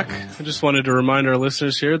 welcome back. I just wanted to remind our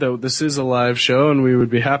listeners here that this is a live show, and we would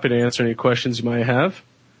be happy to answer any questions you might have.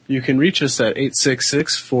 You can reach us at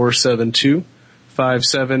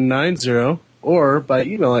 866-472-5790 or by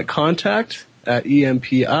email at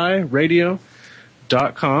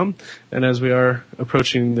contact@empiradio.com. And as we are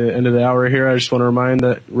approaching the end of the hour here, I just want to remind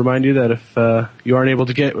you that if we aren't able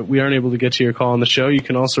to get to your call on the show, you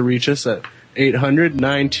can also reach us at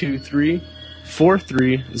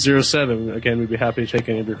 800-923-4307. Again, we'd be happy to take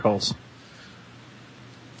any of your calls.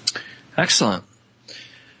 Excellent.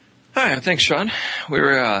 All right, thanks, Sean. We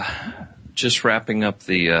were just wrapping up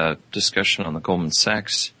the discussion on the Goldman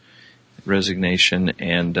Sachs resignation,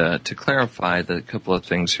 and to clarify the couple of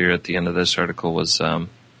things here at the end of this article was the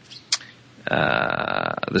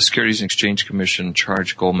Securities and Exchange Commission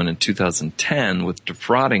charged Goldman in 2010 with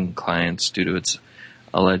defrauding clients due to its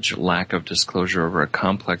alleged lack of disclosure over a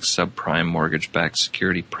complex subprime mortgage-backed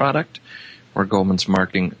security product, where Goldman's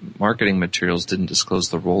marketing materials didn't disclose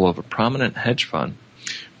the role of a prominent hedge fund.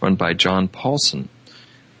 run by John Paulson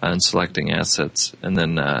in selecting assets. And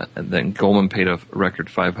then Goldman paid a record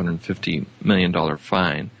 $550 million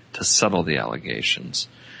fine to settle the allegations.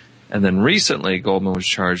 And then recently, Goldman was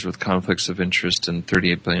charged with conflicts of interest in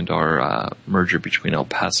 $38 billion merger between El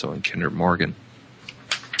Paso and Kinder Morgan.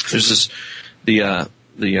 There's this, the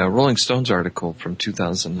Rolling Stones article from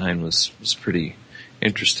 2009 was pretty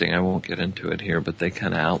interesting. I won't get into it here, but they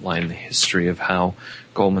kind of outline the history of how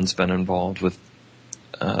Goldman's been involved with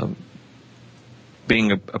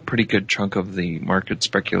being a pretty good chunk of the market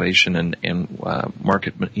speculation and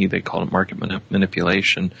market, they call it market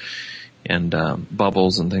manipulation and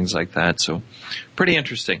bubbles and things like that. So pretty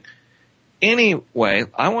interesting. Anyway,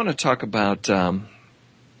 I want to talk about, Sean,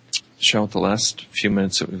 with the last few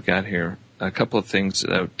minutes that we've got here, a couple of things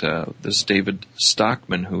that this David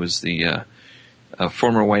Stockman, who was the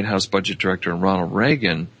former White House budget director and Ronald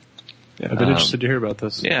Reagan. Yeah, I've been interested to hear about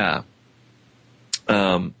this. Yeah.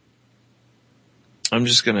 I'm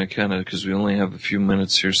just going to kind of, because we only have a few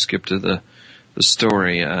minutes here, skip to the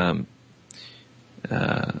story.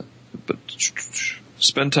 But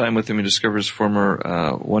spend time with him. He discovers former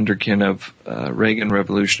wonderkin of Reagan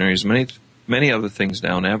revolutionaries, many other things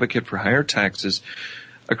now, an advocate for higher taxes,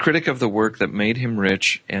 a critic of the work that made him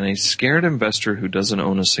rich, and a scared investor who doesn't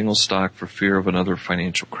own a single stock for fear of another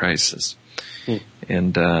financial crisis.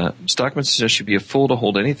 And Stockman suggests you'd be a fool to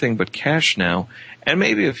hold anything but cash now, and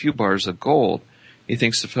maybe a few bars of gold. He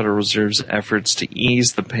thinks the Federal Reserve's efforts to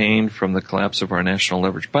ease the pain from the collapse of our national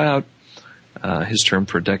leverage buyout, his term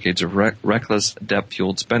for decades of reckless,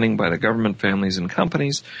 debt-fueled spending by the government, families, and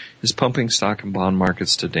companies, is pumping stock and bond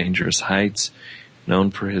markets to dangerous heights.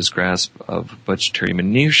 Known for his grasp of budgetary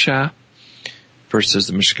minutiae, first as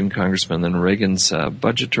the Michigan congressman, then Reagan's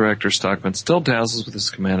budget director, Stockman still dazzles with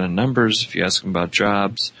his command on numbers. If you ask him about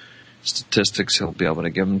jobs, statistics, he'll be able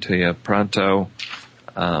to give them to you pronto.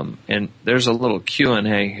 And there's a little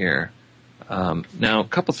Q&A here. Now, a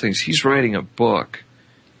couple things. He's writing a book,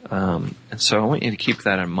 and so I want you to keep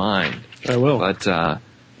that in mind. I will. But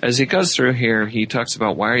as he goes through here, he talks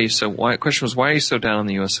about why are you so down on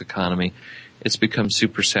the U.S. economy? It's become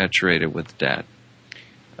super saturated with debt.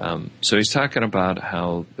 So he's talking about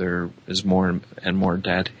how there is more and more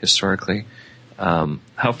debt historically.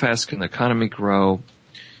 How fast can the economy grow?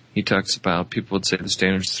 He talks about, people would say the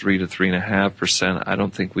standard's 3 to 3.5%. I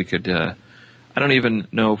don't think we could, I don't even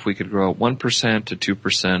know if we could grow at 1% to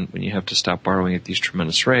 2% when you have to stop borrowing at these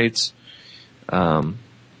tremendous rates.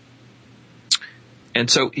 And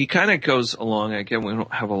so he kind of goes along. Again, we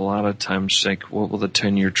don't have a lot of time to think, what will the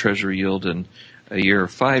 10-year Treasury yield in a year or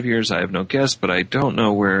 5 years? I have no guess, but I don't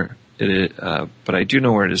know where it is, but I do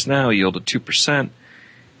know where it is now. A yield of 2%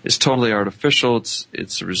 is totally artificial.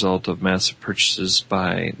 It's a result of massive purchases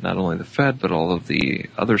by not only the Fed, but all of the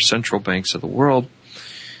other central banks of the world.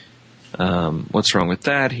 What's wrong with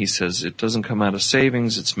that? He says it doesn't come out of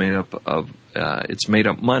savings. It's made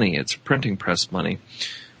up money. It's printing press money.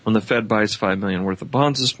 When the Fed buys $5 million worth of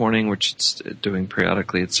bonds this morning, which it's doing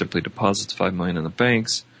periodically, it simply deposits $5 million in the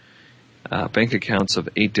banks, bank accounts of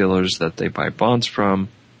 8 dealers that they buy bonds from.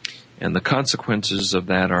 And the consequences of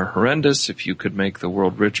that are horrendous. If you could make the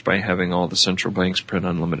world rich by having all the central banks print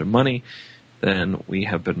unlimited money, then we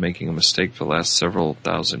have been making a mistake for the last several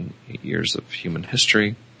thousand years of human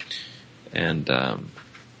history. And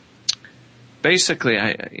basically,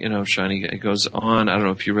 Sean, he goes on. I don't know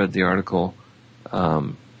if you read the article,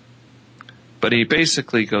 but he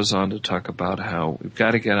basically goes on to talk about how we've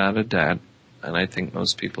got to get out of debt. And I think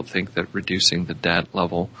most people think that reducing the debt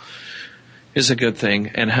level is a good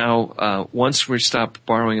thing, and how once we stop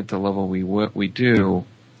borrowing at the level we do,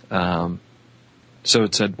 so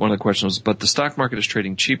it said, one of the questions was, but the stock market is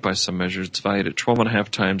trading cheap by some measures. It's valued at 12.5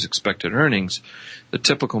 times expected earnings. The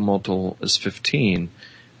typical multiple is 15.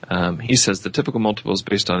 He says the typical multiple is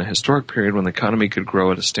based on a historic period when the economy could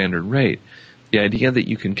grow at a standard rate. The idea that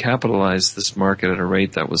you can capitalize this market at a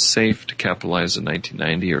rate that was safe to capitalize in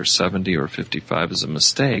 1990 or 70 or 55 is a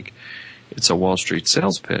mistake. It's a Wall Street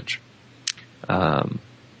sales pitch. I'm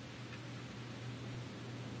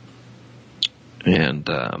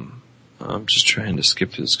just trying to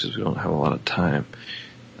skip this because we don't have a lot of time.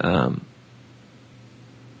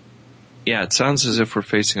 It sounds as if we're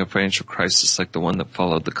facing a financial crisis like the one that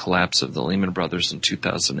followed the collapse of the Lehman Brothers in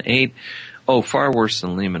 2008. Oh, far worse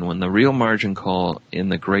than Lehman. When the real margin call in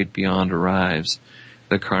the great beyond arrives,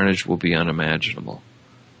 the carnage will be unimaginable.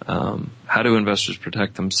 How do investors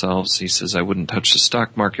protect themselves? He says, I wouldn't touch the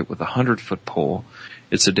stock market with a 100-foot pole.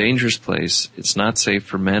 It's a dangerous place. It's not safe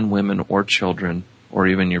for men, women, or children, or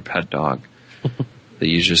even your pet dog that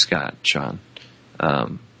you just got, John.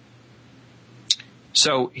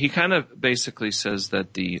 So he kind of basically says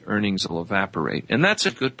that the earnings will evaporate. And that's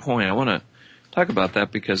a good point. I want to talk about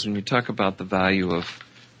that because when you talk about the value of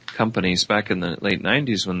companies back in the late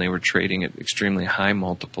 90s when they were trading at extremely high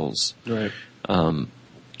multiples, right.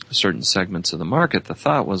 Certain segments of the market, the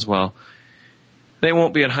thought was, well, they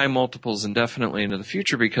won't be at high multiples indefinitely into the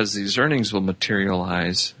future because these earnings will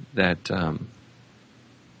materialize that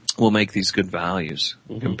will make these good values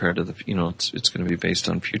compared to the, it's going to be based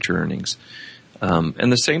on future earnings.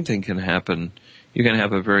 And the same thing can happen. You can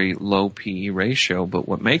have a very low PE ratio, but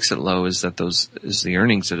what makes it low is that is the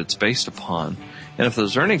earnings that it's based upon. And if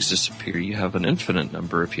those earnings disappear, you have an infinite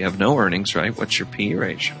number. If you have no earnings, right, what's your PE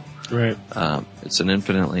ratio? Right. It's an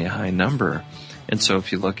infinitely high number. And so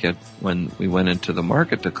if you look at when we went into the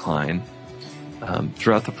market decline,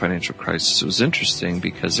 throughout the financial crisis, it was interesting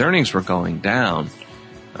because earnings were going down,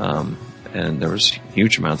 and there was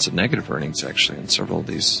huge amounts of negative earnings actually in several of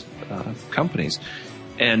these companies.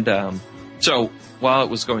 And so while it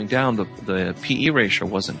was going down, the PE ratio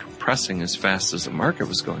wasn't compressing as fast as the market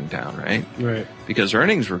was going down, right? Right. Because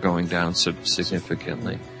earnings were going down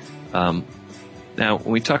significantly. Now,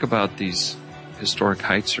 when we talk about these historic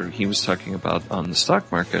heights, or he was talking about on the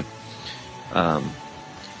stock market, I'm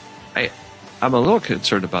a little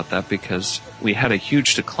concerned about that because we had a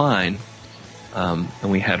huge decline, and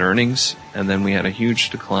we had earnings, and then we had a huge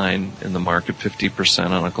decline in the market, 50%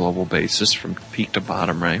 on a global basis from peak to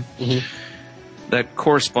bottom, right? Mm-hmm. That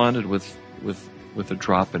corresponded with a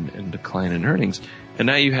drop in decline in earnings. And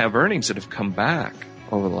now you have earnings that have come back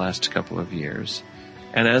over the last couple of years.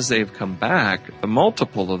 And as they've come back, the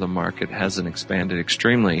multiple of the market hasn't expanded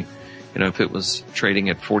extremely. If it was trading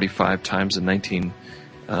at 45 times in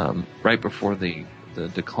right before the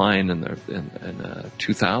decline in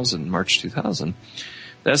 2000, March 2000,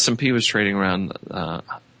 the S&P was trading around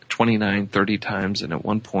 29, 30 times, and at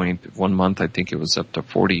one point, 1 month, I think it was up to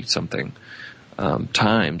 40-something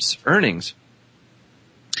times earnings.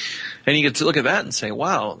 And you get to look at that and say,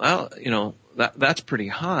 wow, that's pretty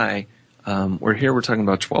high. We're talking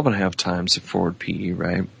about 12.5 times the forward PE,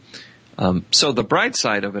 right? So the bright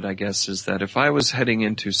side of it, I guess, is that if I was heading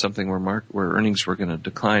into something where earnings were going to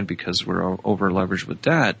decline because we're over leveraged with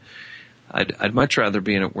debt, I'd much rather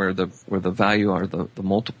be in it where the value or the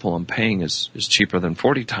multiple I'm paying is cheaper than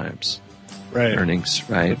 40 times earnings,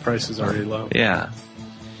 right? The price is already low. Yeah.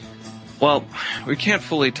 Well, we can't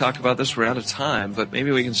fully talk about this. We're out of time, but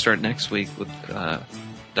maybe we can start next week with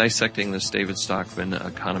dissecting this David Stockman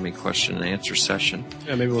economy question and answer session.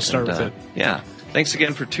 Yeah, maybe we'll start with it. Yeah. Thanks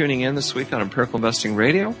again for tuning in this week on Empirical Investing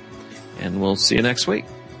Radio, and we'll see you next week.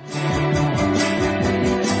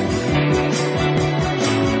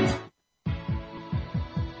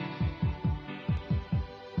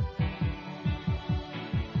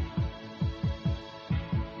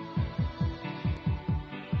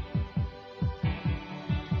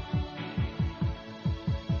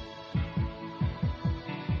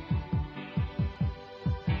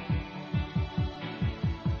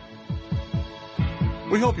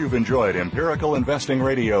 We hope you've enjoyed Empirical Investing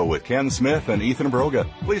Radio with Ken Smith and Ethan Broga.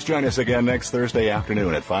 Please join us again next Thursday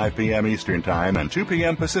afternoon at 5 p.m. Eastern Time and 2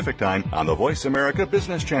 p.m. Pacific Time on the Voice America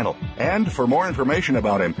Business Channel. And for more information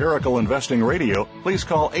about Empirical Investing Radio, please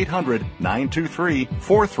call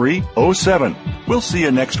 800-923-4307. We'll see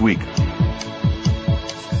you next week.